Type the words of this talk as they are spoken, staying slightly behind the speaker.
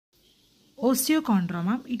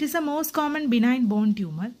osteochondroma. It is the most common benign bone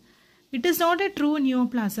tumor. It is not a true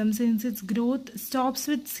neoplasm since its growth stops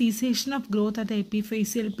with cessation of growth at the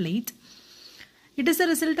epiphyseal plate. It is a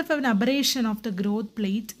result of an aberration of the growth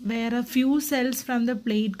plate where a few cells from the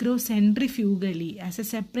plate grow centrifugally as a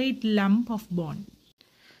separate lump of bone.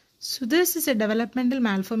 So this is a developmental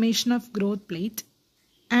malformation of growth plate,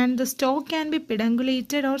 and the stalk can be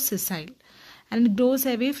pedungulated or sessile and it grows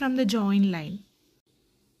away from the joint line.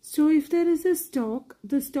 So if there is a stalk,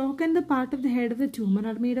 the stalk and the part of the head of the tumor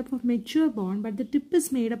are made up of mature bone, but the tip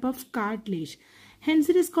is made up of cartilage. Hence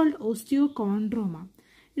it is called osteochondroma.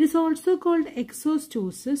 It is also called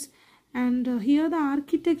exostosis, and here the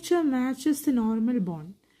architecture matches the normal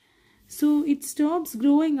bone. So it stops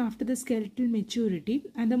growing after the skeletal maturity,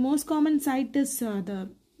 and the most common site is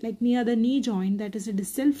near the knee joint, that is a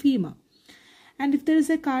distal femur. And if there is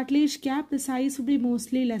a cartilage gap, the size will be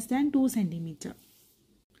mostly less than 2 cm.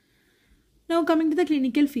 Now coming to the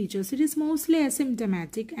clinical features, it is mostly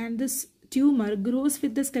asymptomatic, and this tumor grows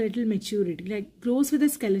with the skeletal maturity, grows with the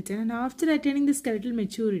skeleton, and after attaining the skeletal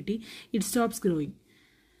maturity, it stops growing.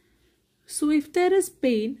 So if there is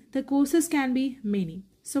pain, the causes can be many.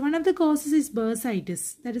 So one of the causes is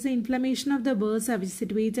bursitis, that is the inflammation of the bursa which is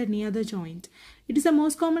situated near the joint. It is the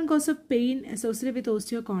most common cause of pain associated with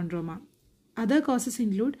osteochondroma. Other causes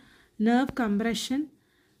include nerve compression,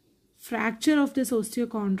 fracture of this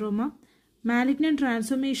osteochondroma, malignant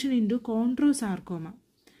transformation into chondrosarcoma.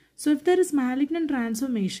 So if there is malignant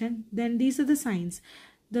transformation, then these are the signs.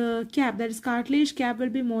 The cap, that is cartilage cap, will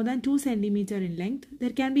be more than 2 cm in length.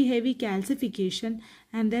 There can be heavy calcification,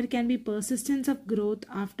 and there can be persistence of growth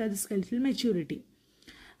after the skeletal maturity.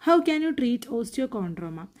 How can you treat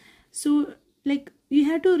osteochondroma? So you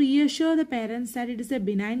have to reassure the parents that it is a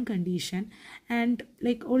benign condition, and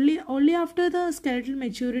only after the skeletal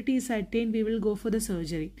maturity is attained we will go for the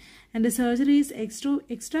surgery, and the surgery is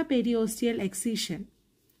extra periosteal excision.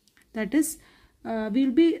 That is, we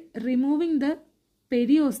will be removing the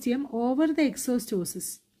periosteum over the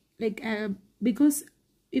exostosis, because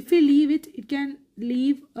if we leave it, it can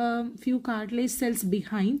leave a few cartilage cells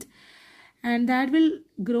behind, and that will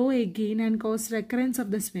grow again and cause recurrence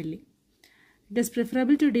of the swelling. It is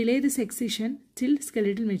preferable to delay this excision till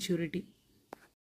skeletal maturity.